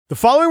The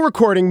following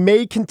recording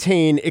may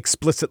contain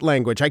explicit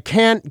language. I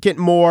can't get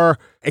more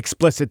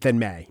explicit than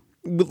may.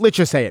 Let's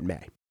just say it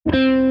may.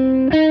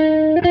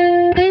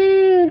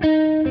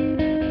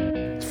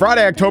 It's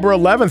Friday, October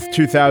 11th,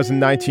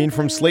 2019.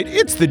 From Slate,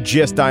 it's The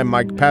Gist. I'm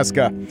Mike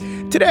Pesca.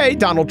 Today,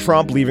 Donald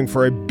Trump, leaving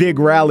for a big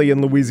rally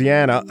in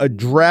Louisiana,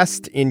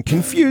 addressed in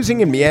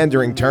confusing and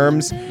meandering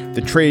terms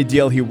the trade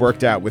deal he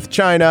worked out with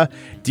China,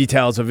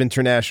 details of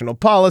international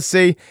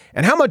policy,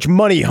 and how much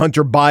money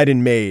Hunter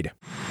Biden made.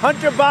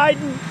 Hunter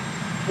Biden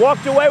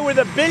walked away with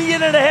 $1.5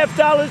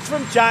 billion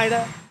from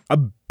China.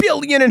 $1.5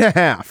 billion.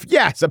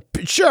 Yes,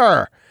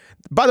 sure.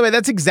 By the way,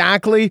 that's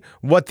exactly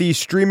what the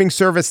streaming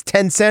service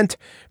Tencent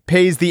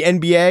pays the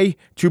NBA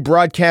to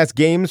broadcast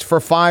games for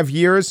 5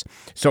 years.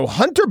 So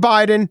Hunter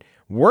Biden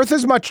worth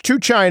as much to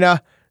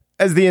China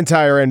as the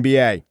entire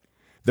NBA.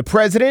 The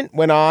president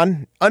went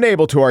on,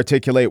 unable to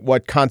articulate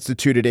what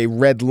constituted a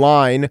red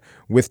line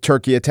with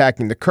Turkey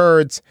attacking the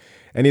Kurds,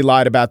 and he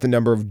lied about the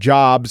number of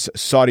jobs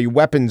Saudi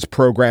weapons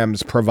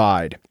programs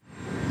provide.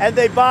 And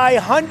they buy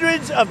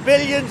hundreds of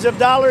billions of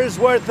dollars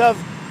worth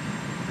of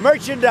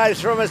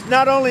merchandise from us,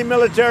 not only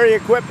military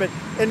equipment.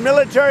 In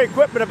military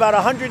equipment, about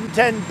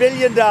 $110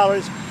 billion.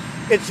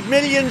 It's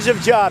millions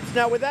of jobs.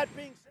 Now, with that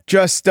being said,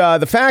 just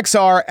the facts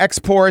are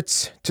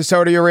exports to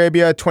Saudi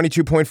Arabia,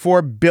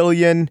 $22.4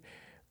 billion.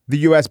 The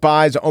U.S.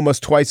 buys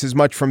almost twice as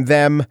much from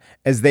them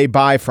as they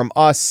buy from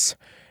us.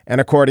 And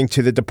according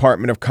to the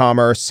Department of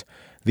Commerce,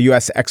 the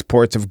U.S.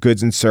 exports of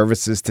goods and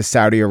services to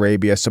Saudi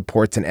Arabia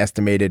supports an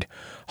estimated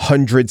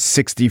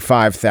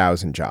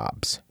 165,000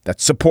 jobs. That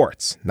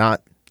supports,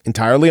 not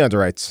entirely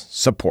underwrites,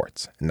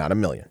 supports, not a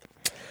million.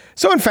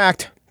 So, in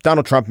fact,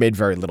 Donald Trump made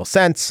very little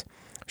sense,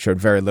 showed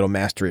very little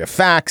mastery of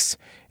facts,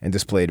 and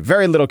displayed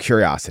very little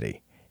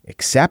curiosity,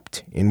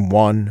 except in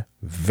one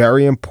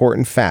very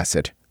important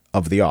facet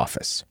of the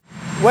office.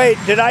 Wait,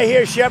 did I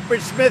hear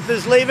Shepard Smith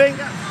is leaving?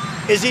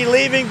 Is he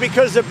leaving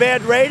because of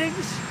bad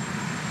ratings?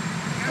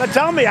 But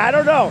tell me, I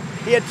don't know.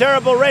 He had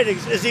terrible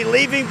ratings. Is he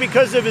leaving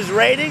because of his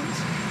ratings?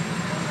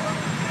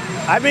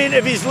 I mean,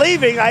 if he's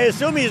leaving, I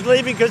assume he's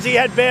leaving because he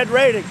had bad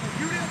ratings.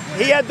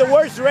 He had the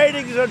worst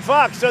ratings on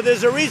Fox, so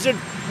there's a reason.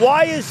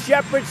 Why is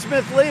Shepard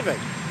Smith leaving?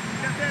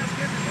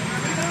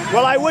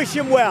 Well, I wish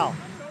him well.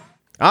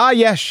 Ah,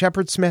 yes,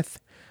 Shepard Smith.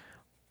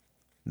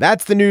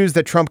 That's the news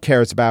that Trump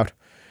cares about.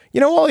 You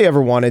know, all he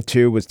ever wanted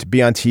to was to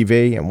be on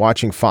TV, and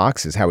watching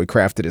Fox is how he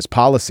crafted his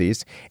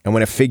policies. And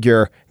when a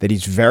figure that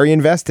he's very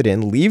invested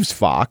in leaves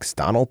Fox,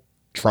 Donald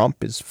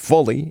Trump is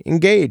fully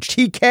engaged.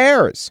 He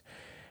cares.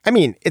 I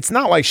mean, it's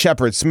not like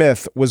Shepard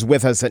Smith was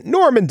with us at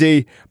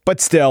Normandy, but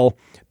still,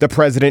 the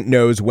president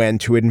knows when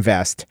to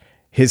invest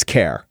his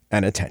care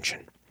and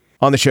attention.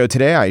 On the show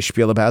today, I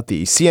spiel about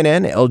the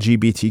CNN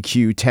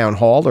LGBTQ town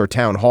hall or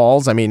town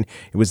halls. I mean,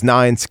 it was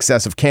 9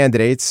 successive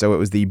candidates, so it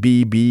was the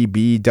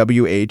BBBWHKCOS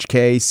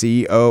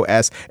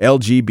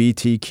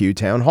LGBTQ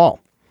town hall.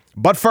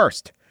 But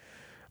first,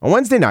 on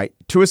Wednesday night,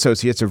 2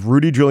 associates of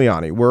Rudy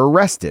Giuliani were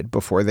arrested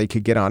before they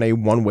could get on a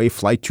one-way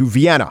flight to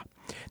Vienna.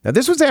 Now,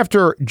 this was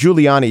after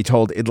Giuliani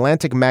told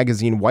Atlantic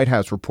magazine White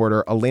House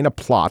reporter Elaina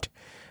Plott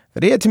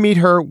that he had to meet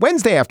her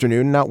Wednesday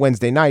afternoon, not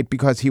Wednesday night,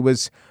 because he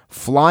was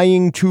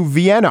flying to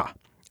Vienna.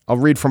 I'll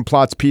read from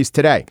Plott's piece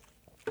today.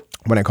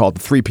 When I called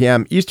at 3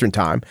 p.m. Eastern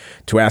time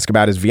to ask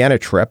about his Vienna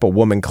trip, a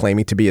woman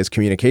claiming to be his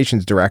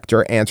communications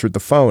director answered the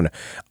phone.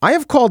 I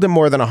have called him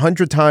more than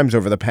 100 times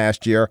over the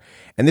past year,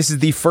 and this is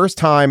the first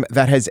time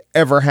that has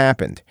ever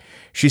happened.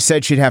 She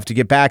said she'd have to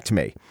get back to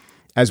me.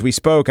 As we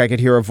spoke, I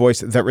could hear a voice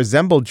that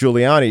resembled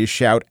Giuliani's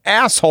shout,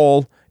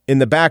 "Asshole!" in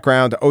the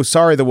background. "Oh,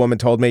 sorry," the woman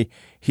told me.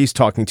 "He's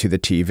talking to the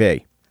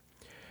TV."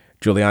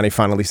 Giuliani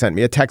finally sent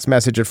me a text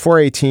message at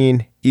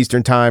 4:18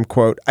 Eastern time,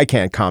 quote, "I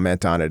can't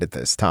comment on it at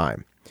this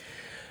time."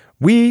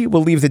 We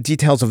will leave the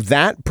details of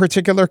that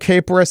particular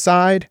caper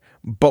aside,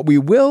 but we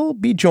will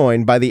be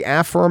joined by the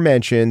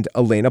aforementioned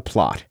Elaina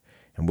Plott,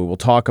 and we will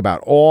talk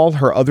about all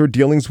her other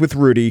dealings with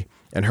Rudy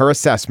and her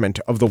assessment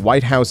of the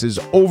White House's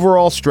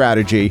overall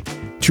strategy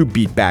to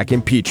beat back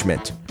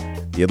impeachment.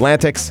 The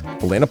Atlantic's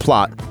Elaina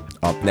Plott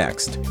up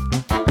next.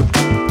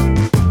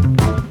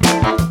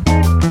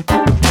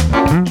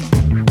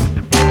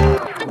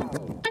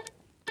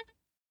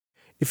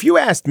 If you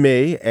asked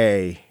me,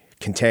 a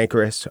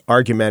cantankerous,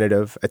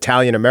 argumentative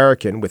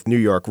Italian-American with New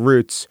York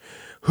roots,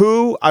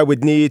 who I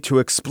would need to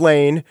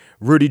explain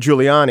Rudy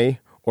Giuliani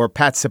or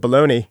Pat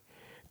Cipollone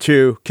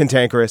to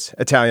cantankerous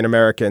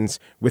Italian-Americans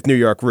with New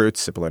York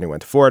roots, Cipollone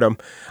went to Fordham,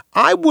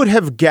 I would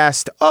have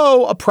guessed,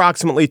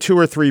 approximately 2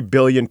 or 3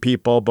 billion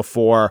people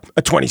before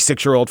a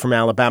 26-year-old from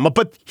Alabama.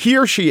 But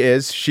here she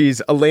is. She's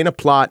Elaina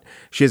Plott.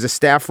 She is a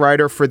staff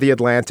writer for The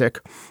Atlantic,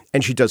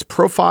 and she does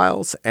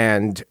profiles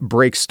and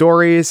breaks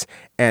stories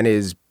and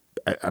is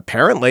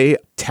apparently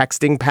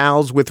texting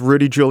pals with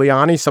Rudy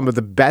Giuliani. Some of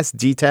the best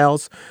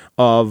details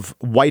of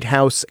White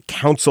House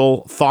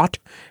counsel thought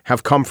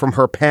have come from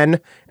her pen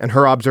and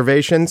her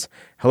observations.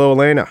 Hello,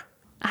 Elaina.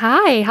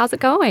 Hi, how's it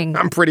going?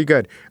 I'm pretty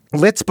good.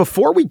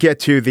 Before we get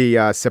to the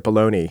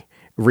Cipollone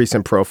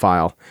recent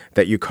profile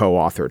that you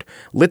co-authored.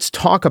 Let's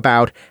talk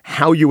about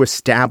how you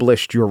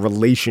established your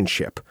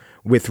relationship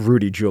with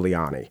Rudy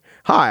Giuliani.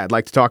 Hi, I'd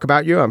like to talk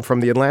about you. I'm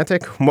from The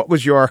Atlantic. What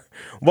was your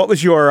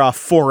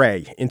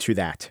foray into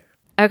that?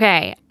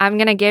 Okay, I'm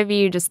going to give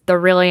you just the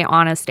really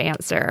honest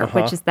answer,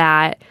 which is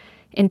that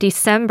in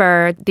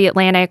December, The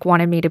Atlantic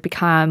wanted me to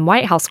become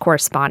White House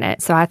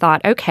correspondent. So I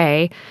thought,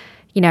 okay,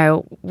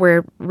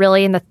 we're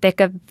really in the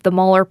thick of the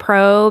Mueller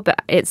probe.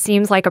 It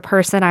seems like a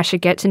person I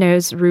should get to know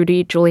is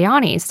Rudy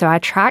Giuliani. So I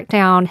tracked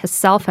down his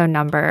cell phone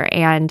number.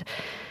 And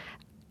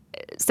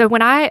so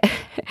when I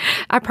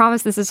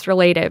promise this is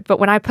related, but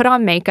when I put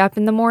on makeup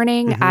in the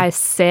morning, I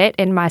sit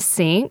in my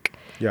sink.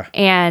 Yeah.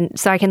 And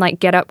so I can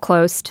get up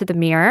close to the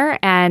mirror.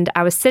 And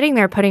I was sitting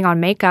there putting on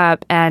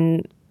makeup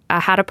and I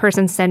had a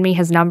person send me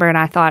his number and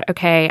I thought,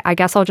 okay, I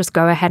guess I'll just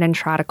go ahead and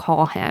try to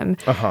call him.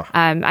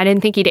 I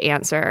didn't think he'd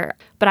answer,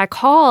 but I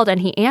called and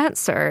he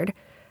answered.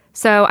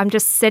 So I'm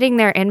just sitting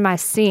there in my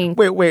sink.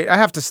 Wait, I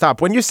have to stop.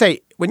 When you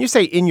say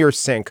in your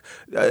sink,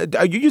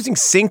 are you using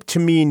sink to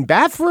mean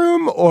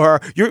bathroom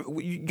or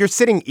you're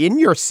sitting in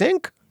your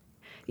sink?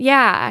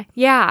 Yeah.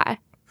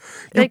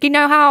 Like,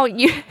 how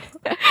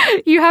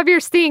you have your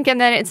sink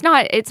and then it's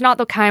not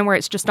the kind where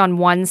it's just on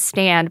one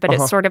stand, but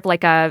it's sort of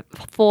like a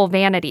full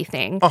vanity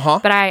thing.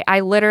 But I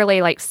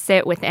literally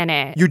sit within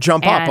it. You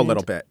jump up a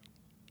little bit.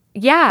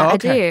 Yeah,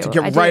 okay. I do.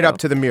 To get right up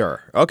to the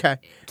mirror. Okay.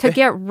 To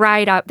get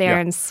right up there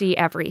and see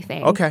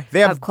everything. Okay. They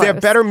have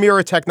better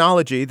mirror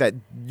technology that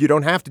you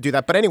don't have to do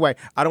that. But anyway,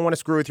 I don't want to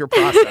screw with your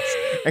process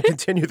and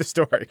continue the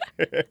story.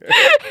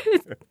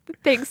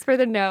 Thanks for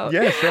the note.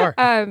 Yeah,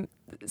 sure.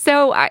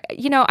 So,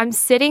 I'm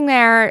sitting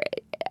there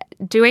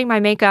doing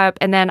my makeup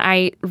and then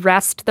I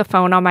rest the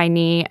phone on my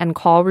knee and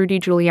call Rudy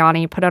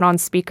Giuliani, put it on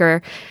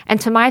speaker. And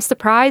to my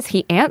surprise,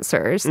 he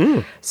answers.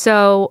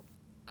 So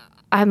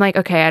I'm like,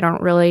 okay, I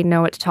don't really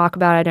know what to talk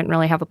about. I didn't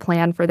really have a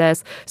plan for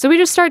this. So we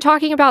just start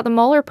talking about the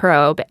Mueller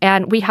probe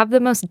and we have the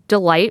most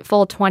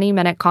delightful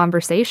 20-minute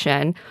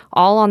conversation,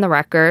 all on the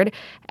record.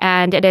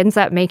 And it ends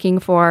up making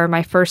for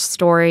my first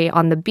story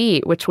on The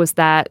Beat, which was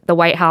that the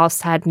White House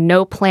had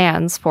no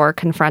plans for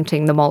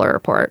confronting the Mueller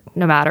report,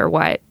 no matter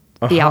what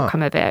the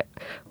outcome of it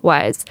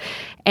was.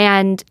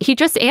 And he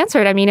just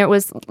answered. I mean, it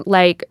was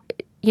like,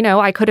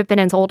 I could have been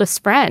his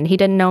oldest friend. He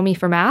didn't know me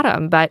from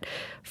Adam. But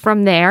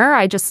from there,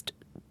 I just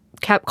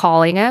kept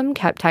calling him,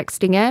 kept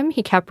texting him.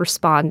 He kept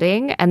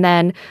responding. And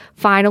then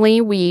finally,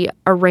 we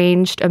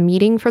arranged a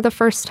meeting for the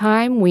first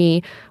time.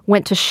 We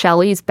went to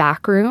Shelley's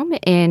back room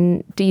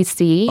in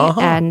D.C.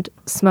 and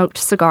smoked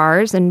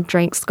cigars and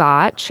drank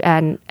scotch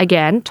and,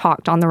 again,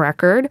 talked on the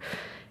record.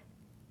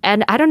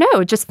 And I don't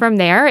know, just from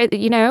there,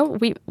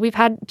 we've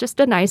had just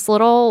a nice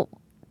little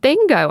thing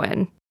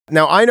going.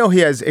 Now, I know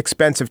he has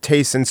expensive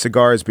tastes in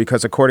cigars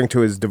because according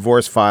to his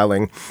divorce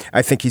filing,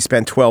 I think he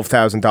spent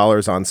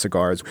 $12,000 on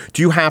cigars.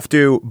 Do you have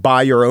to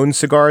buy your own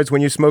cigars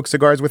when you smoke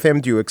cigars with him?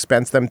 Do you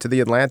expense them to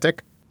The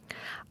Atlantic?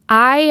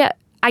 I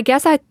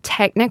guess I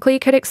technically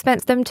could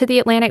expense them to The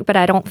Atlantic, but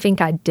I don't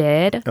think I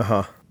did.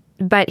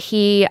 But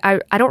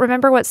I don't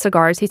remember what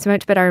cigars he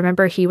smoked, but I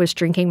remember he was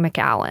drinking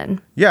Macallan.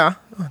 Yeah.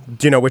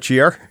 Do you know which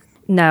year?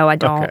 No, I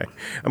don't. Okay.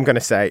 I'm going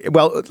to say,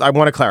 well, I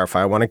want to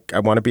clarify. I want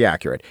to be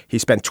accurate. He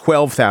spent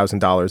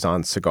 $12,000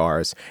 on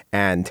cigars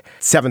and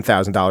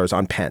 $7,000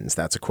 on pens.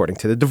 That's according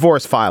to the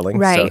divorce filing.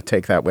 Right. So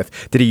take that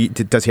with.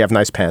 Does he have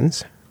nice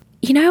pens?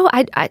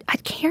 I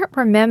can't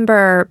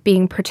remember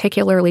being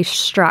particularly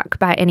struck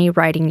by any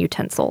writing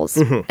utensils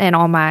in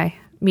all my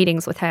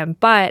meetings with him,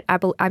 but I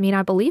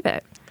believe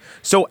it.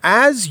 So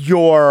as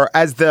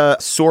the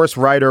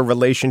source-writer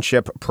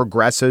relationship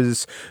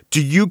progresses, do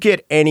you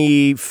get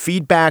any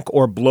feedback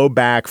or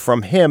blowback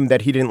from him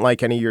that he didn't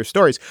like any of your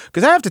stories?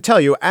 Because I have to tell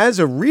you, as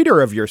a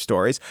reader of your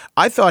stories,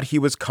 I thought he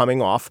was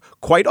coming off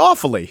quite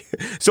awfully.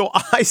 So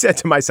I said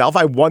to myself,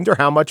 I wonder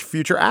how much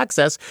future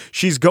access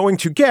she's going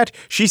to get.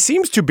 She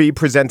seems to be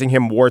presenting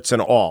him warts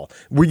and all.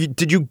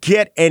 Did you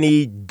get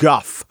any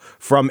guff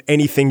from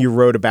anything you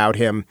wrote about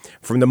him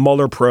from the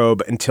Mueller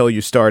probe until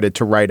you started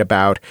to write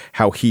about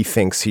how he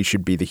thinks he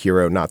should be the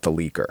hero, not the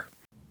leaker?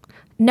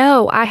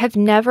 No, I have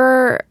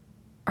never,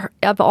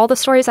 of all the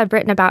stories I've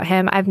written about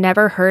him, I've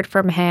never heard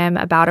from him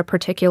about a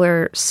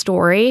particular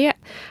story.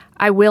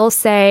 I will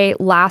say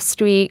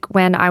last week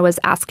when I was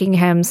asking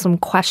him some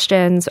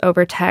questions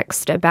over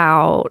text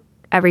about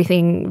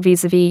everything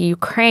vis-a-vis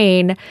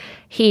Ukraine,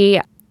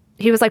 he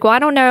was like, well, I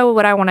don't know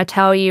what I want to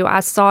tell you. I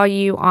saw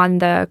you on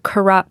the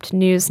corrupt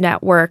news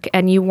network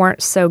and you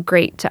weren't so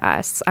great to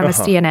us. I'm a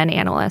CNN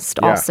analyst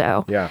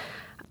also. Yeah.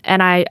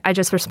 And I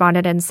just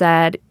responded and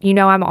said,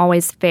 I'm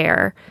always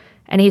fair.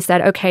 And he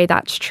said, okay,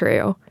 that's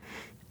true.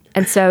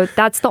 And so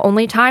that's the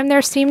only time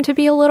there seemed to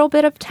be a little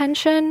bit of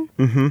tension.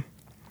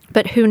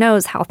 But who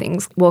knows how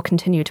things will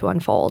continue to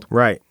unfold.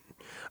 Right.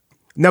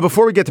 Now,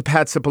 before we get to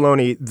Pat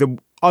Cipollone, the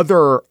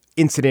other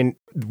incident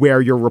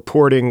where your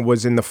reporting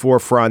was in the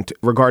forefront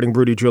regarding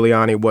Rudy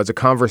Giuliani was a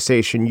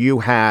conversation you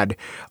had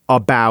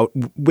about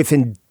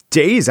within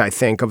days, I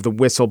think, of the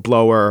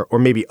whistleblower, or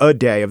maybe a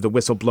day of the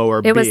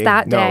whistleblower. It was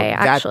that day,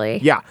 actually.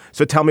 Yeah.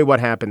 So tell me what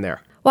happened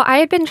there. Well, I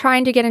had been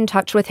trying to get in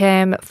touch with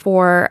him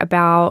for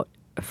about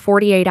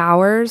 48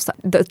 hours.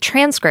 The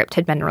transcript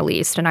had been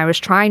released, and I was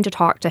trying to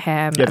talk to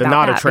him. Yeah, about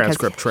not a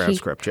that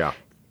transcript, yeah.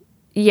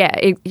 Yeah,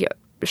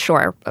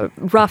 sure. A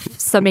rough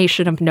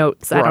summation of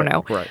notes. I don't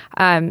know.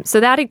 Right. So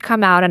that had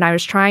come out, and I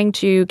was trying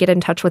to get in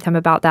touch with him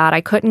about that.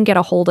 I couldn't get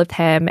a hold of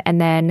him.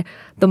 And then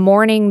the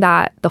morning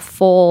that the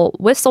full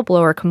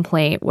whistleblower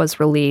complaint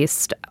was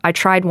released, I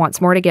tried once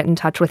more to get in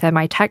touch with him.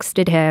 I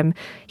texted him.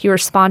 He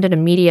responded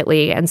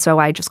immediately. And so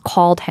I just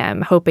called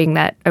him, hoping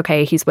that,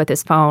 okay, he's with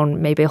his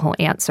phone. Maybe he'll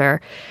answer.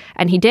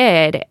 And he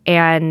did.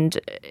 And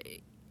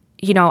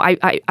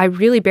I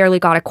really barely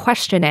got a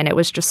question in. It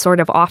was just sort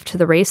of off to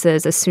the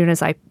races as soon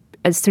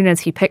as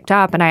he picked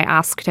up, and I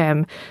asked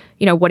him,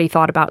 what he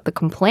thought about the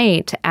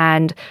complaint,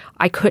 and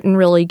I couldn't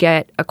really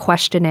get a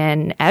question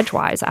in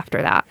edgewise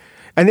after that.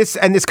 And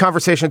this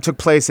conversation took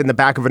place in the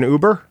back of an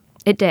Uber?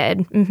 It did.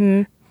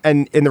 Mm-hmm.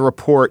 And in the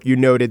report, you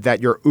noted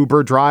that your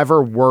Uber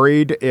driver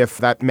worried if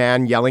that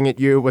man yelling at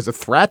you was a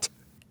threat?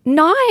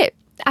 I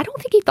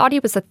don't think he thought he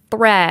was a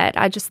threat.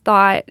 I just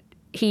thought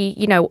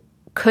he,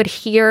 could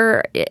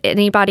hear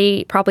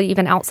anybody, probably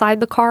even outside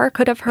the car,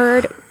 could have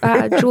heard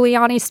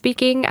Giuliani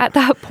speaking at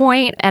that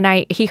point.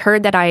 And he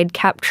heard that I had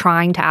kept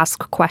trying to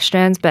ask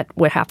questions, but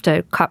would have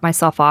to cut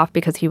myself off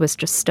because he was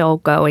just still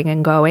going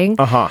and going.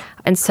 Uh-huh.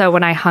 And so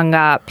when I hung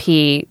up,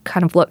 he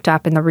kind of looked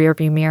up in the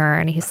rearview mirror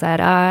and he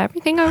said,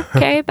 everything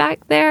okay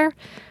back there?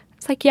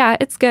 It's like, yeah,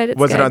 it's good.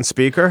 Was it on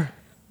speaker?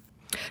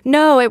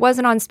 No, it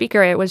wasn't on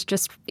speaker. It was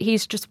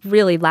he's just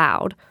really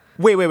loud.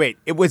 Wait.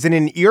 It was in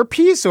an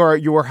earpiece, or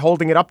you were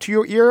holding it up to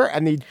your ear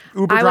and the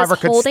Uber driver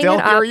could still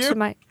hear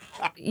you?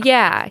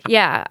 Yeah.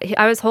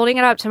 I was holding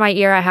it up to my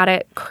ear. I had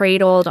it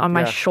cradled on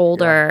my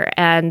shoulder,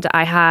 and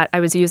I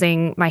was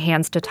using my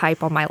hands to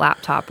type on my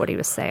laptop what he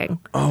was saying.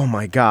 Oh,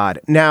 my God.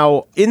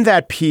 Now, in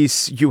that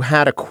piece, you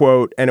had a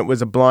quote, and it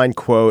was a blind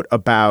quote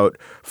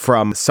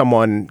from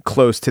someone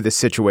close to this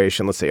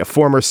situation. Let's say a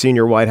former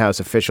senior White House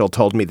official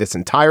told me this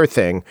entire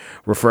thing,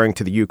 referring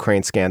to the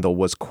Ukraine scandal,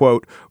 was,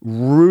 quote,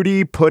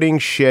 Rudy putting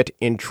shit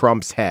in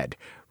Trump's head.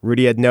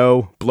 Rudy had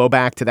no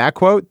blowback to that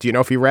quote. Do you know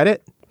if he read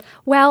it?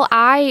 Well,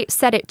 I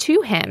said it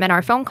to him in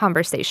our phone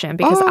conversation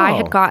because I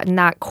had gotten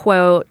that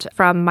quote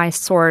from my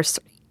source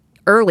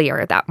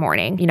earlier that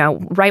morning.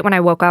 Right when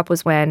I woke up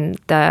was when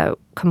the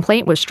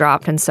complaint was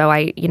dropped. And so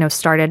I,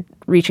 started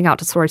reaching out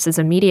to sources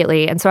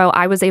immediately. And so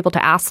I was able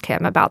to ask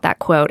him about that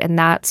quote. And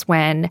that's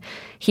when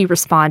he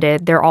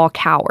responded, they're all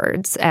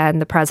cowards.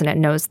 And the president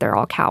knows they're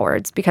all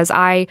cowards. Because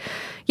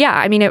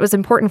it was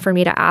important for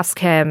me to ask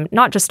him,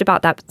 not just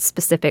about that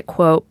specific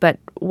quote, but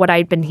what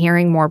I'd been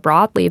hearing more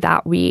broadly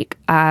that week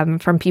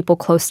from people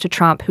close to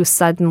Trump who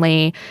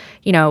suddenly,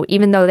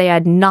 even though they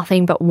had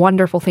nothing but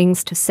wonderful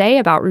things to say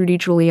about Rudy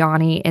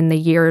Giuliani in the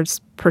years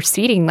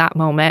preceding that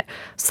moment,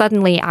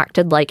 suddenly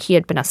acted like he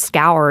had been a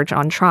scourge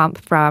on Trump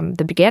from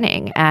the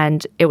beginning.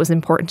 And it was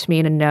important to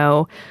me to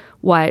know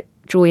what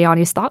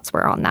Giuliani's thoughts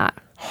were on that.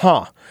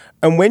 Huh.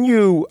 And when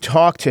you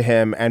talk to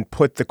him and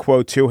put the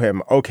quote to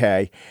him,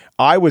 okay,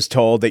 I was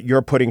told that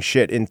you're putting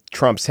shit in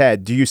Trump's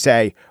head. Do you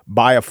say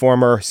by a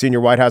former senior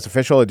White House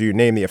official, or do you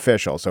name the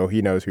official so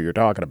he knows who you're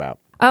talking about?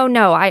 Oh,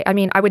 no.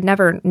 I would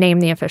never name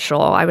the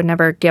official. I would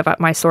never give up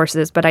my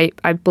sources. But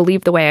I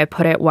believe the way I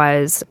put it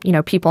was,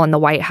 people in the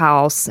White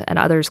House and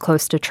others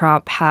close to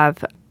Trump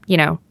have,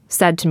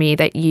 said to me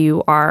that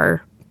you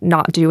are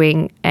not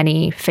doing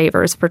any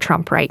favors for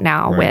Trump right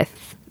now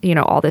with,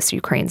 all this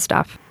Ukraine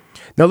stuff.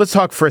 Now, let's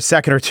talk for a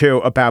second or two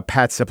about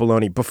Pat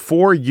Cipollone.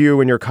 Before you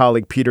and your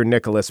colleague Peter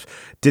Nicholas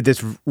did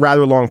this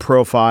rather long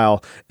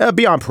profile,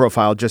 beyond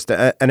profile, just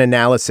an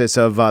analysis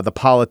of the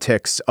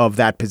politics of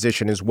that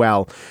position as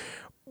well.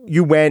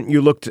 You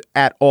looked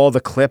at all the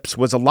clips.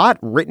 Was a lot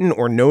written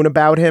or known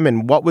about him,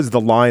 and what was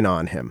the line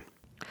on him?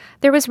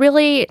 There was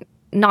really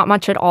not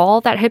much at all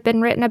that had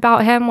been written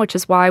about him, which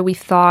is why we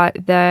thought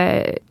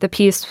the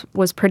piece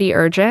was pretty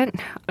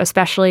urgent,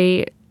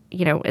 especially,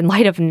 in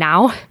light of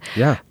now.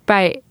 Yeah.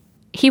 But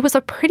he was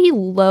a pretty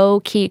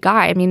low-key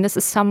guy. I mean, this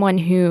is someone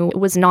who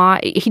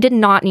he did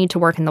not need to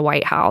work in the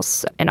White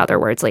House, in other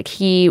words. Like,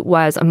 he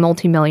was a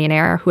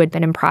multimillionaire who had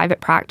been in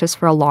private practice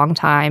for a long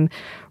time,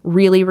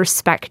 really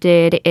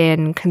respected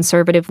in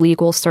conservative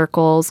legal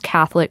circles,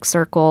 Catholic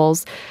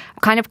circles,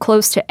 kind of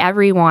close to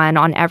everyone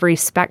on every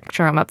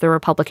spectrum of the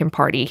Republican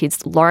Party.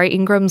 He's Laura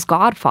Ingraham's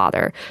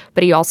godfather,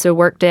 but he also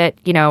worked at,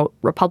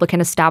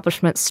 Republican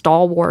establishment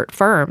stalwart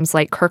firms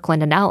like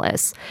Kirkland and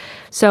Ellis.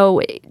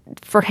 So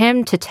for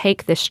him to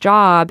take this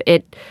job,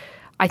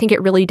 I think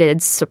it really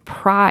did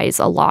surprise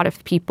a lot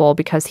of people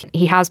because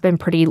he has been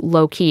pretty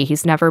low-key.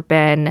 He's never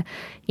been,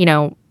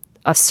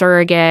 a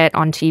surrogate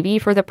on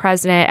TV for the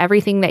president.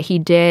 Everything that he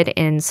did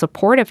in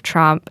support of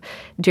Trump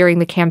during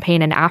the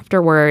campaign and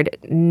afterward,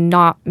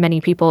 not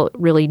many people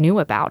really knew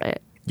about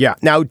it. Yeah.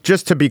 Now,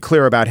 just to be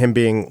clear about him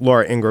being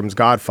Laura Ingraham's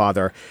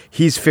godfather,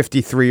 he's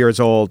 53 years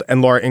old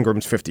and Laura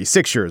Ingraham's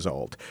 56 years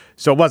old.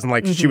 So it wasn't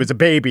like she was a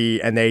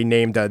baby and they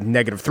named a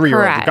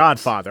 -3-year-old the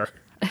godfather.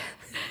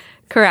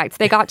 Correct.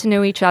 They got to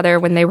know each other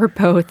when they were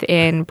both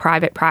in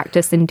private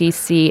practice in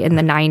D.C. in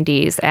the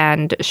 90s,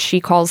 and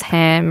she calls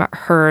him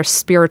her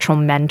spiritual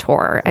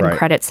mentor and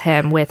credits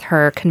him with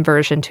her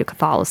conversion to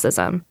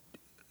Catholicism.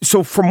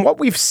 So from what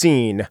we've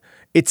seen,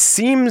 it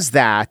seems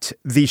that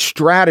the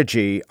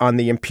strategy on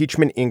the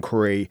impeachment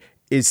inquiry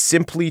is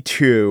simply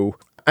to,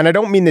 and I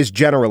don't mean this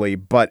generally,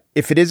 but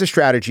if it is a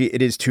strategy,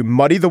 it is to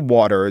muddy the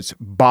waters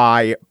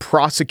by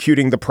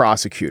prosecuting the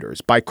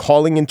prosecutors, by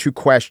calling into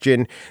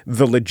question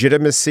the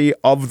legitimacy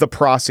of the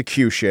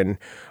prosecution.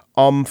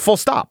 Full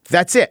stop.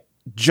 That's it.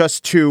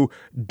 Just to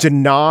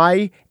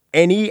deny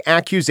any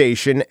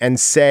accusation and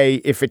say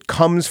if it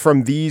comes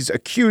from these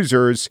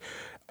accusers,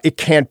 it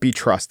can't be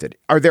trusted.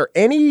 Are there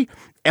any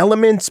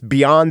elements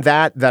beyond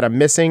that that are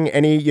missing?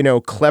 Any,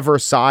 clever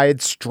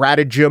side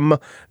stratagem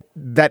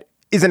that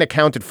isn't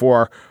accounted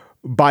for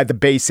by the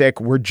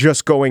basic, we're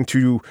just going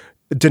to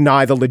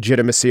deny the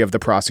legitimacy of the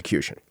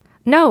prosecution?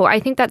 No, I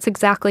think that's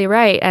exactly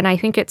right. And I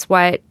think it's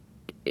what,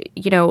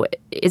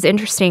 is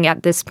interesting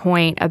at this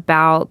point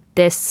about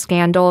this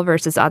scandal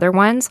versus other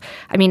ones.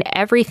 I mean,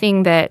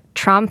 everything that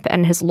Trump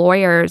and his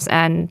lawyers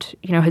and,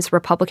 his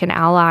Republican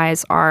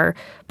allies are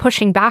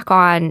pushing back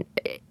on,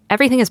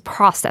 everything is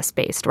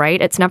process-based,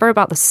 right? It's never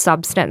about the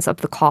substance of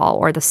the call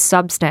or the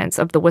substance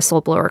of the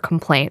whistleblower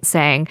complaint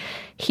saying,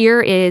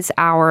 here is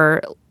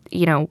our,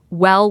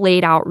 well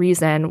laid out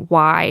reason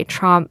why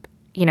Trump,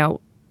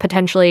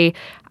 potentially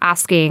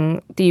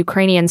asking the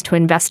Ukrainians to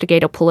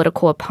investigate a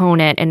political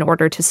opponent in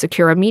order to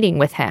secure a meeting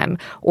with him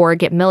or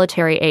get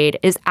military aid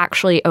is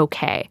actually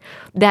okay.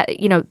 That,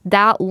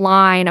 that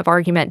line of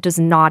argument does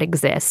not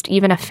exist,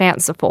 even a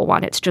fanciful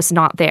one. It's just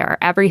not there.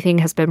 Everything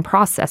has been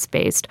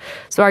process-based.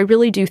 So I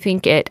really do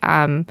think it,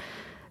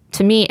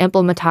 to me,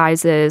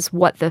 emblematizes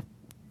what the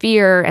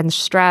fear and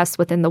stress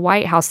within the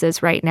White House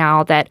is right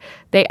now, that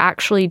they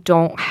actually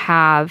don't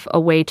have a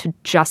way to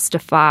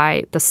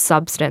justify the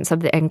substance of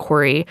the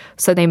inquiry,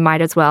 so they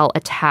might as well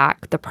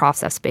attack the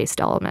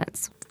process-based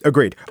elements.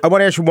 Agreed. I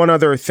want to ask you one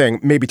other thing,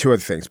 maybe two other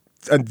things.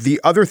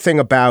 The other thing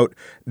about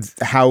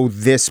how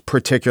this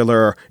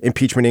particular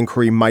impeachment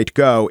inquiry might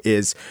go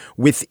is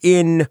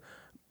within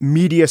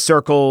media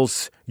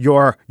circles,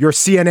 your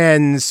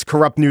CNNs,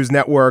 corrupt news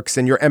networks,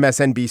 and your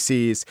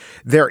MSNBCs,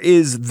 there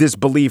is this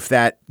belief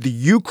that the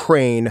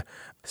Ukraine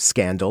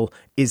scandal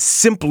is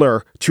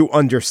simpler to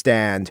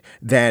understand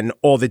than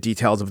all the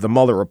details of the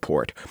Mueller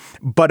report.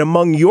 But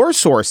among your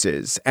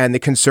sources and the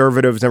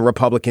conservatives and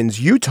Republicans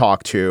you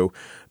talk to,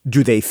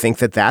 do they think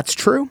that that's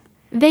true?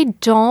 They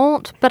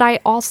don't, but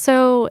I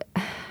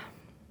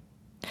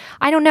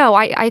don't know.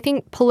 I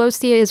think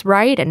Pelosi is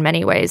right in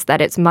many ways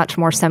that it's much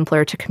more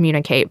simpler to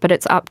communicate, but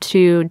it's up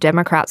to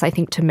Democrats, I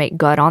think, to make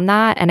good on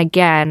that. And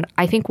again,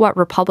 I think what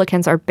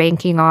Republicans are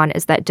banking on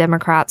is that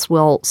Democrats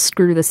will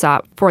screw this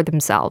up for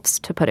themselves,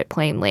 to put it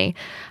plainly.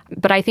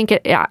 But I think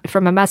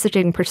from a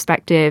messaging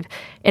perspective,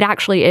 it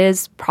actually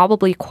is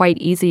probably quite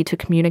easy to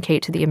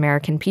communicate to the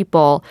American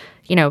people.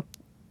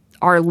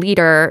 Our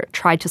leader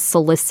tried to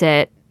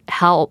solicit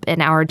help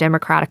in our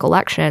democratic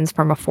elections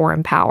from a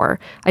foreign power.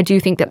 I do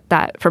think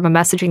that from a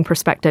messaging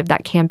perspective,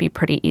 that can be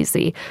pretty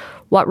easy.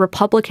 What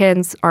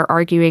Republicans are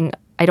arguing,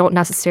 I don't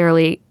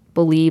necessarily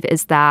believe,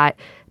 is that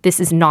this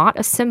is not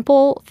a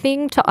simple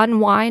thing to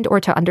unwind or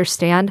to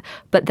understand,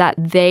 but that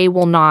they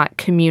will not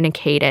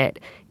communicate it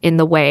in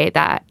the way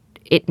that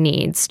it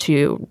needs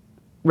to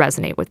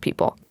resonate with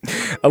people.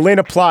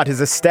 Elaina Plott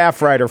is a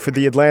staff writer for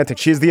The Atlantic.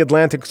 She is The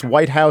Atlantic's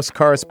White House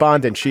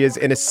correspondent. She is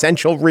an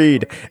essential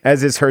read,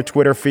 as is her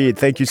Twitter feed.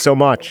 Thank you so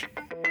much.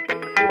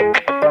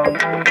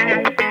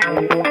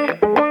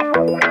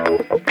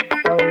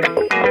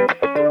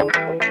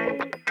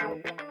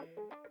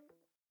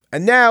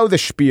 And now the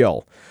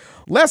spiel.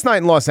 Last night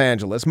in Los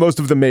Angeles, most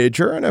of the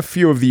major and a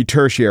few of the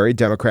tertiary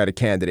Democratic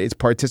candidates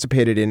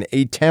participated in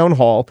a town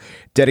hall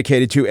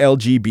dedicated to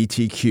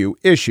LGBTQ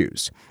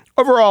issues.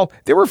 Overall,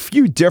 there were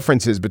few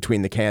differences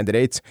between the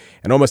candidates,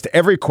 and almost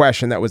every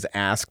question that was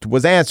asked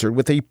was answered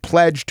with a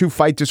pledge to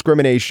fight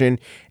discrimination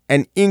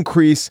and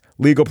increase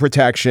legal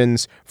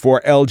protections for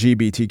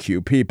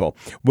LGBTQ people.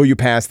 Will you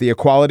pass the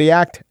Equality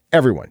Act?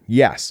 Everyone,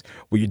 yes.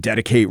 Will you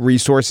dedicate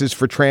resources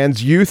for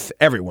trans youth?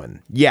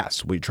 Everyone,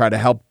 yes. Will you try to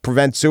help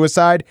prevent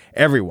suicide?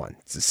 Everyone.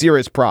 It's a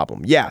serious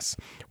problem. Yes.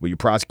 Will you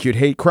prosecute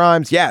hate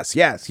crimes? Yes,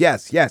 yes,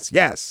 yes, yes,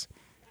 yes.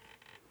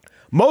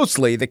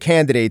 Mostly, the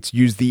candidates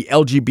used the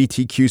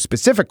LGBTQ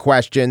specific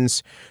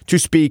questions to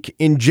speak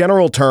in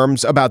general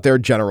terms about their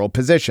general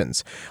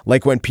positions.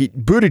 Like when Pete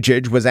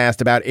Buttigieg was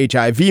asked about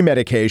HIV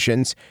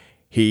medications,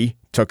 he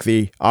took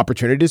the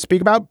opportunity to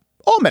speak about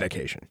all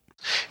medication.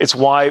 It's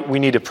why we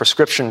need a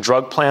prescription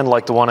drug plan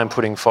like the one I'm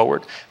putting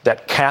forward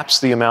that caps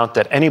the amount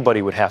that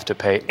anybody would have to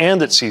pay, and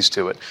that sees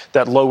to it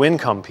that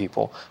low-income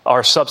people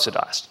are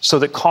subsidized so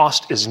that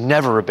cost is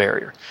never a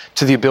barrier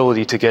to the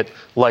ability to get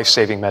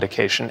life-saving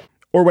medication.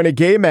 Or when a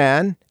gay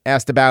man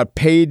asked about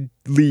paid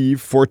leave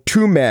for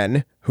two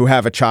men who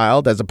have a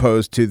child, as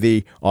opposed to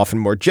the often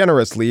more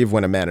generous leave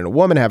when a man and a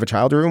woman have a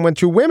child, or even when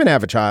two women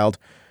have a child,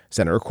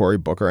 Senator Cory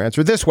Booker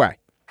answered this way.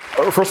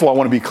 First of all, I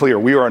want to be clear.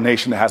 We are a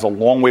nation that has a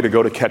long way to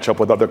go to catch up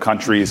with other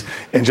countries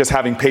in just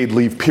having paid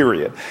leave,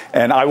 period.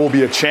 And I will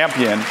be a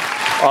champion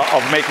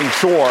of making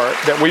sure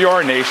that we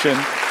are a nation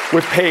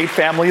with paid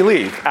family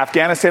leave.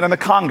 Afghanistan and the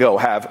Congo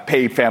have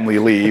paid family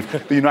leave.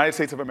 The United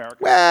States of America.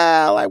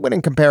 Well, I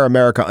wouldn't compare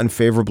America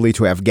unfavorably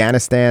to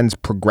Afghanistan's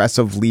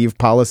progressive leave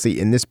policy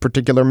in this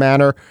particular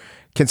manner,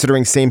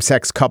 considering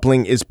same-sex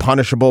coupling is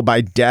punishable by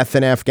death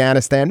in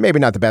Afghanistan. Maybe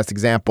not the best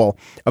example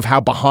of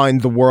how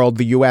behind the world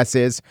the U.S.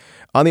 is.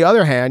 On the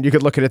other hand, you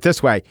could look at it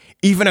this way.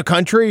 Even a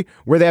country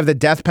where they have the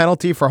death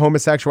penalty for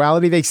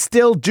homosexuality, they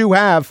still do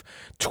have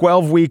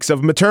 12 weeks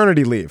of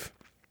maternity leave.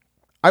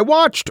 I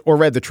watched or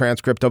read the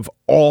transcript of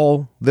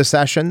all the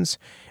sessions,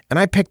 and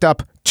I picked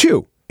up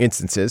 2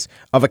 instances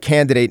of a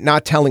candidate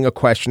not telling a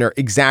questioner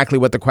exactly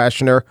what the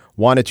questioner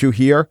wanted to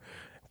hear.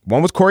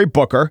 One was Cory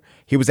Booker.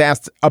 He was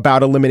asked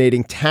about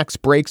eliminating tax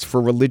breaks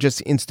for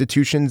religious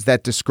institutions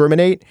that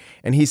discriminate.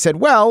 And he said,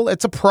 well,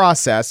 it's a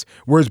process.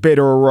 Whereas Beto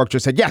O'Rourke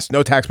just said, yes,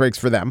 no tax breaks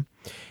for them.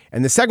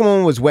 And the second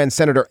one was when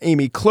Senator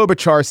Amy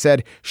Klobuchar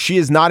said she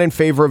is not in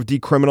favor of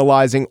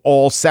decriminalizing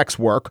all sex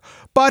work,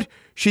 but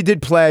she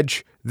did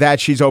pledge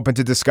that she's open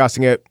to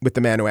discussing it with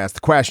the man who asked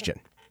the question.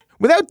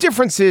 Without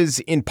differences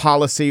in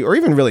policy or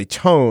even really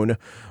tone,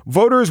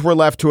 voters were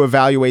left to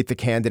evaluate the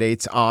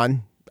candidates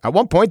on, at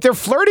one point, their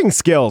flirting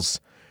skills.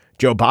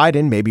 Joe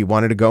Biden maybe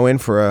wanted to go in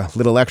for a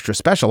little extra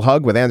special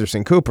hug with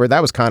Anderson Cooper.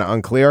 That was kind of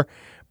unclear,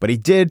 but he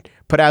did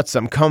put out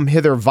some come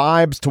hither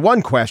vibes to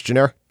one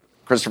questioner.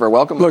 Christopher,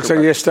 welcome. Looks like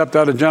you stepped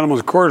out of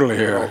gentleman's quarterly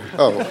here.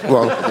 Oh,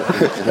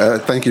 well,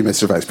 thank you,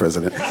 Mr. Vice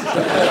President.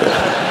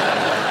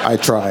 I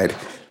tried.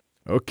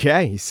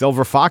 Okay, he's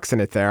silver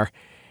foxing it there.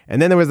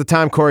 And then there was the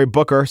time Cory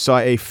Booker saw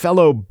a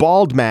fellow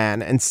bald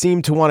man and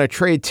seemed to want to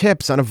trade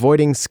tips on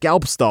avoiding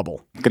scalp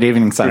stubble. Good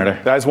evening, Senator.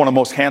 That is one of the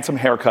most handsome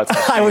haircuts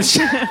I've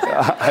seen.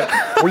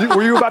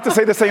 Were you about to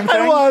say the same thing?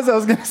 I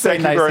was going to say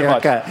Thank nice you very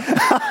haircut.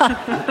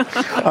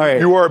 much. All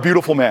right. You are a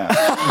beautiful man.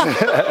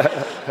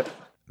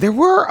 There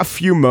were a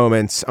few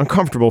moments,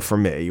 uncomfortable for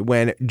me,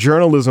 when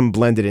journalism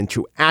blended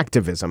into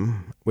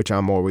activism, which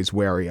I'm always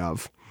wary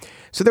of.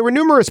 So there were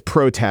numerous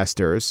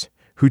protesters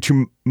who,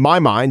 to my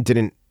mind,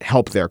 didn't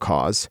help their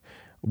cause.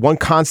 One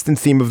constant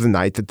theme of the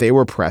night that they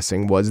were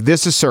pressing was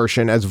this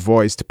assertion as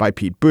voiced by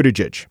Pete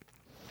Buttigieg.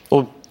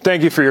 Well,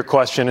 thank you for your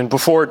question. And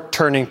before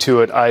turning to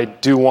it, I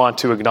do want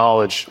to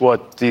acknowledge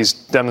what these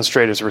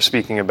demonstrators were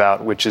speaking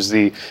about, which is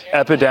the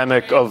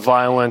epidemic of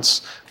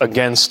violence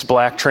against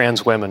black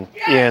trans women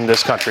in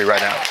this country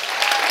right now.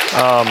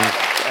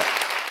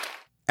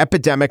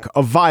 Epidemic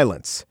of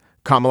violence.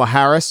 Kamala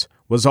Harris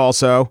was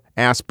also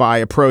asked by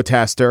a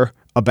protester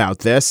about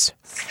this.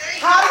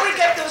 How do we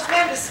get those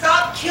men to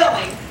stop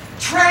killing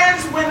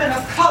trans women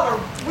of color?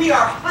 We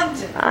are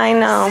hunted. I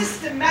know.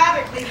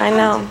 Systematically hunted. I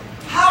know.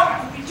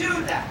 How do we do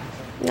that?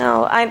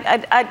 No,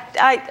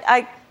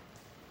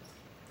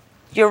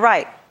 you're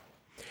right.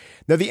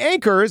 Now, the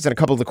anchors and a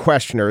couple of the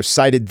questioners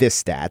cited this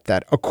stat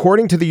that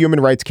according to the Human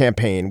Rights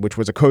Campaign, which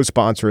was a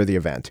co-sponsor of the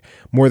event,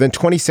 more than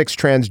 26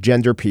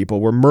 transgender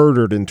people were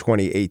murdered in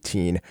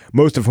 2018,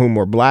 most of whom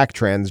were black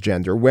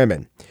transgender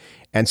women.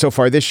 And so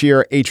far this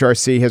year,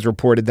 HRC has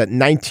reported that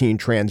 19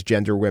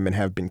 transgender women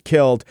have been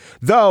killed.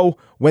 Though,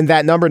 when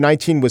that number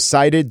 19 was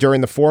cited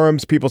during the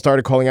forums, people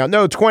started calling out,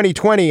 no,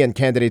 2020, and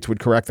candidates would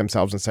correct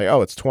themselves and say,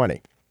 oh, it's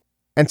 20.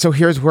 And so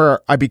here's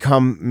where I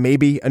become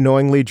maybe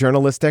annoyingly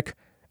journalistic.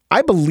 I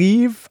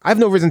have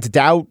no reason to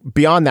doubt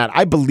beyond that.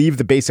 I believe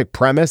the basic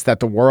premise that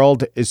the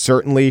world is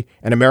certainly,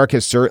 and America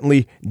is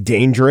certainly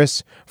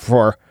dangerous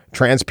for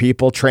trans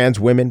people,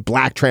 trans women,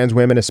 black trans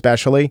women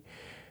especially.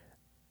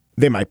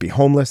 They might be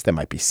homeless. They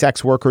might be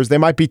sex workers. They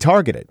might be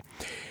targeted.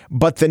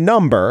 But the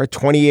number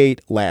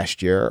 28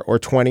 last year or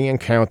 20 and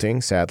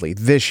counting, sadly,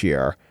 this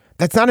year,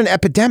 that's not an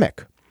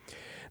epidemic.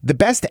 The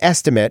best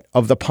estimate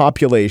of the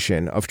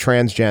population of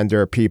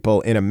transgender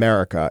people in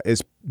America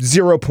is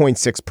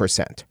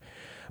 0.6%.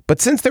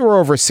 But since there were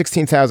over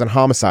 16,000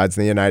 homicides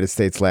in the United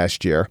States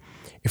last year,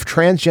 if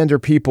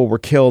transgender people were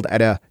killed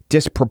at a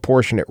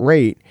disproportionate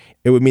rate,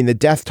 it would mean the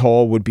death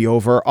toll would be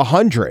over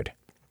 100.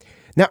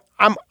 Now,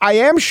 I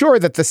am sure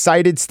that the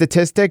cited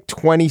statistic,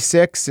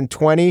 26 and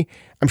 20,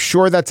 I'm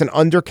sure that's an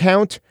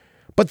undercount,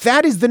 but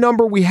that is the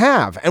number we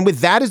have. And with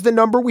that as the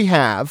number we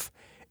have,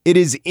 it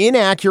is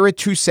inaccurate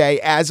to say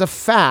as a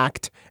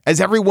fact, as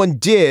everyone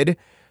did,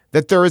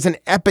 that there is an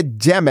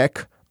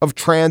epidemic of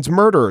trans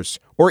murders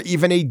or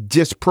even a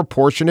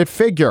disproportionate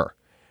figure.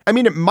 I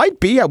mean, it might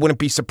be. I wouldn't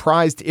be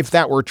surprised if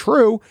that were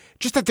true,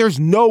 just that there's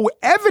no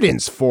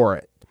evidence for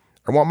it.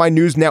 I want my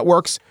news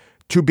networks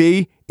to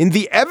be in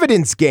the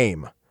evidence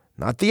game,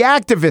 not the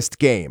activist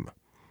game.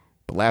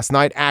 But last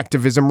night,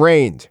 activism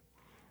reigned.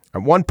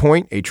 At one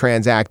point, a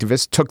trans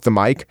activist took the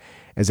mic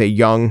as a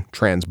young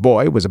trans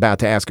boy was about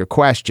to ask a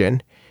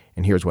question.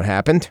 And here's what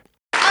happened.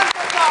 I'm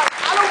so sorry.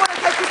 I don't want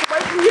to take this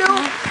away from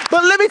you,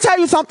 but let me tell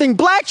you something.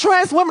 Black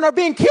trans women are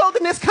being killed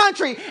in this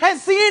country. And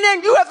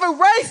CNN, you have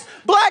erased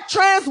black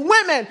trans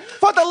women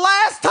for the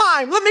last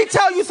time. Let me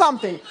tell you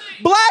something.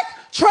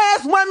 Black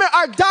trans women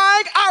are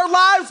dying. Our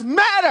lives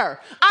matter. better.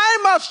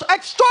 I'm an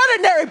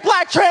extraordinary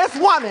black trans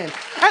woman, and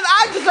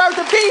I deserve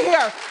to be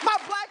here. My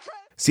black trans...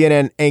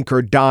 CNN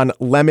anchor Don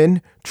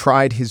Lemon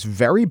tried his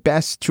very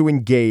best to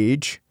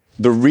engage.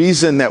 The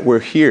reason that we're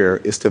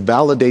here is to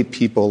validate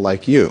people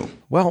like you.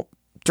 Well,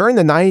 during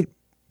the night,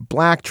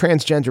 black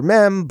transgender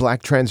men,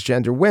 black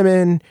transgender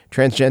women,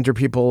 transgender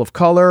people of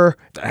color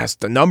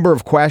asked a number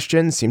of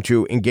questions, seemed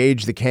to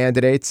engage the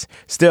candidates.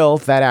 Still,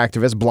 that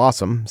activist,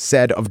 Blossom,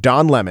 said of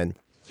Don Lemon,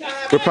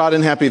 "We're proud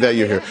and happy that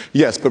you're here."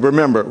 Yes, but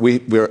remember,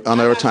 we're on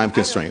our time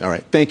constraint. All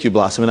right. Thank you,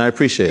 Blossom, and I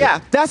appreciate it. Yeah,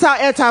 that's how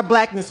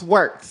anti-blackness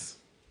works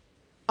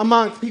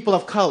amongst people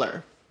of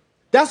color.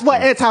 That's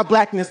what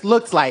anti-blackness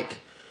looks like.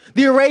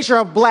 The erasure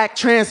of black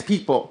trans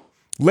people.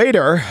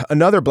 Later,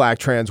 another black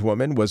trans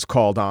woman was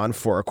called on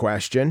for a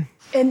question.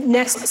 And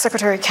next,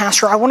 Secretary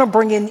Castro, I want to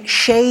bring in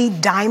Shay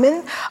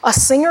Diamond, a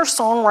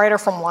singer-songwriter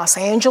from Los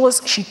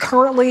Angeles. She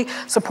currently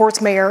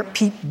supports Mayor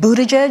Pete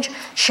Buttigieg.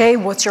 Shay,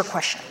 what's your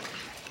question?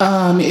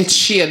 It's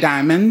Shea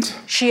Diamond.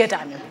 Shea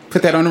Diamond.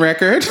 Put that on the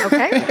record.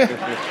 Okay.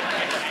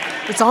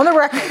 It's on the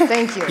record.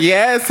 Thank you.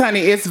 Yes,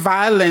 honey. It's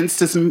violence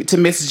to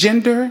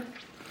misgender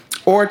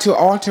or to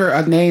alter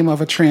a name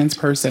of a trans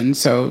person.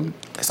 So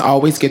let's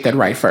always get that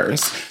right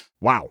first.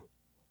 Wow.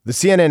 The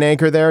CNN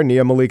anchor there,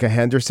 Nia Malika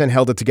Henderson,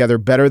 held it together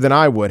better than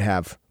I would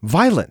have.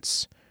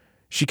 Violence.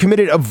 She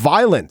committed a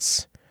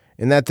violence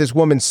in that this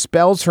woman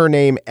spells her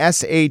name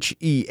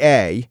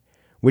S-H-E-A,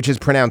 which is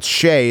pronounced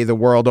Shay the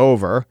world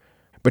over,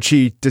 but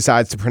she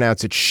decides to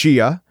pronounce it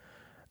Shea.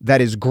 That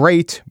is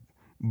great,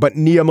 but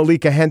Nia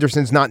Malika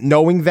Henderson's not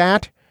knowing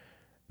that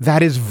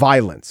is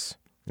violence.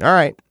 All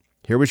right,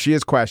 here was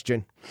Shea's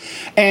question.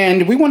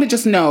 And we want to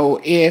just know,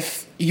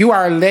 if you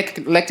are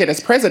elected as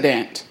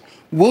president,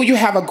 will you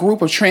have a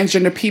group of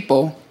transgender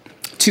people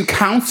to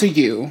counsel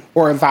you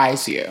or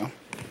advise you?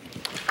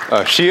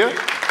 Shea?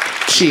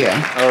 Shea.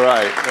 All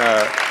right.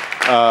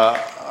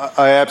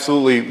 I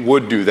absolutely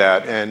would do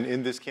that. And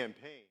in this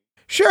campaign...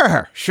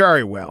 Sure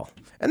he will.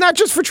 And not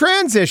just for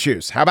trans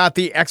issues. How about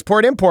the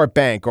Export-Import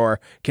Bank or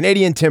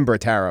Canadian timber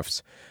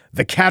tariffs?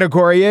 The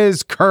category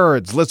is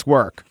Kurds. Let's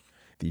work.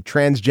 The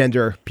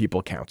Transgender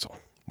People Council.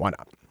 Why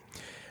not?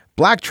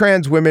 Black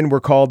trans women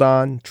were called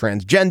on.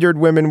 Transgendered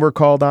women were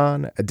called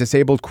on. A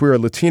disabled queer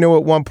Latino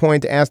at one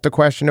point asked a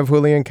question of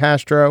Julian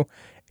Castro.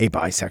 A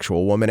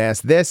bisexual woman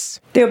asked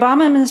this. The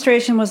Obama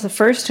administration was the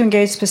first to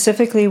engage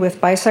specifically with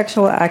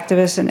bisexual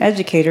activists and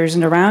educators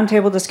in a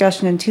roundtable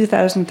discussion in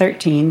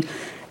 2013,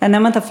 and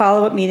then with a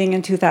follow-up meeting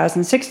in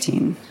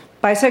 2016.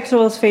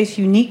 Bisexuals face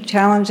unique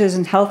challenges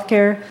in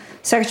healthcare,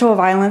 sexual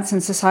violence,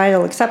 and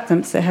societal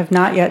acceptance that have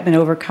not yet been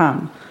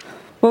overcome.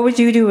 What would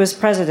you do as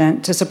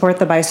president to support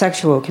the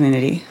bisexual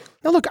community?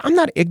 Now, look, I'm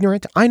not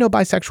ignorant. I know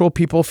bisexual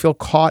people feel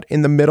caught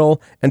in the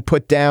middle and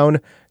put down,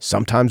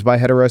 sometimes by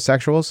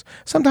heterosexuals,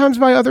 sometimes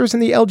by others in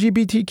the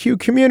LGBTQ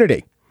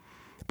community.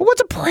 But what's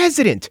a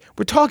president?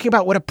 We're talking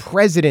about what a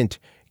president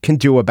can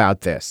do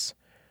about this.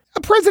 A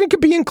president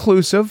can be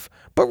inclusive,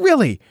 but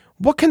really,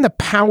 what can the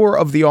power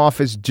of the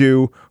office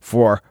do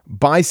for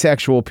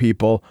bisexual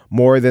people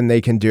more than they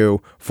can do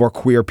for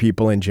queer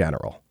people in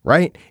general?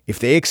 Right? If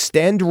they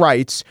extend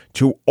rights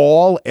to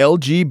all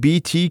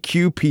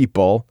LGBTQ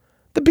people,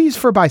 the B's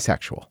for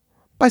bisexual.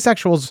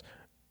 Bisexuals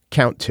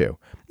count too.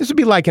 This would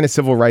be like in a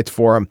civil rights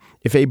forum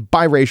if a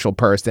biracial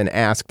person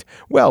asked,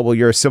 well, will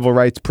your civil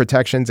rights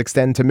protections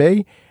extend to me?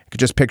 I could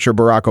just picture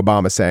Barack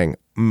Obama saying,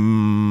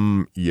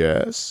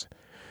 yes.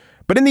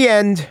 But in the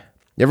end,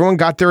 everyone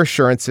got their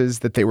assurances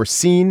that they were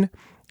seen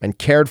and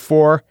cared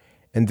for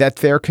and that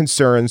their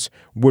concerns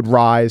would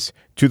rise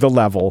to the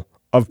level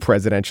of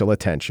presidential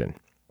attention.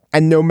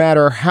 And no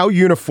matter how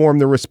uniform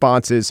the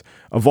responses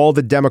of all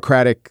the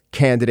Democratic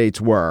candidates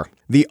were,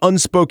 the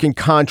unspoken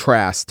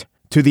contrast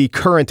to the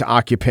current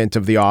occupant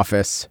of the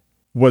office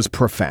was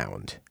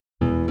profound.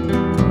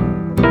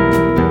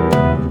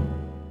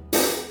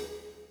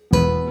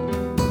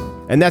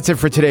 And that's it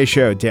for today's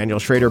show. Daniel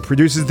Schrader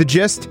produces The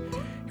Gist.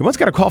 He once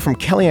got a call from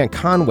Kellyanne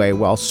Conway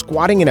while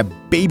squatting in a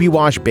baby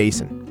wash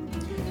basin.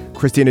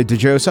 Christina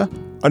DeJosa,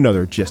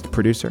 another Gist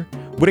producer,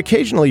 would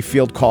occasionally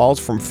field calls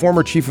from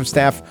former Chief of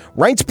Staff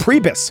Reince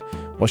Priebus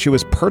while she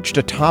was perched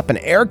atop an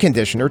air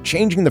conditioner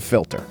changing the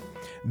filter.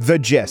 The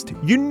Gist.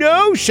 You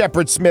know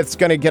Shepard Smith's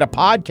going to get a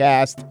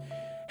podcast.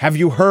 Have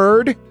you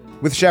heard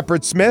with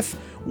Shepard Smith?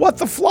 What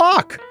the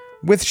Flock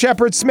with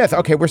Shepard Smith.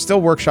 Okay, we're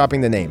still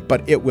workshopping the name,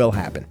 but it will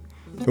happen.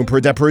 Umperu,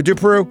 Deperu,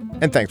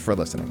 Duperu, and thanks for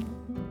listening.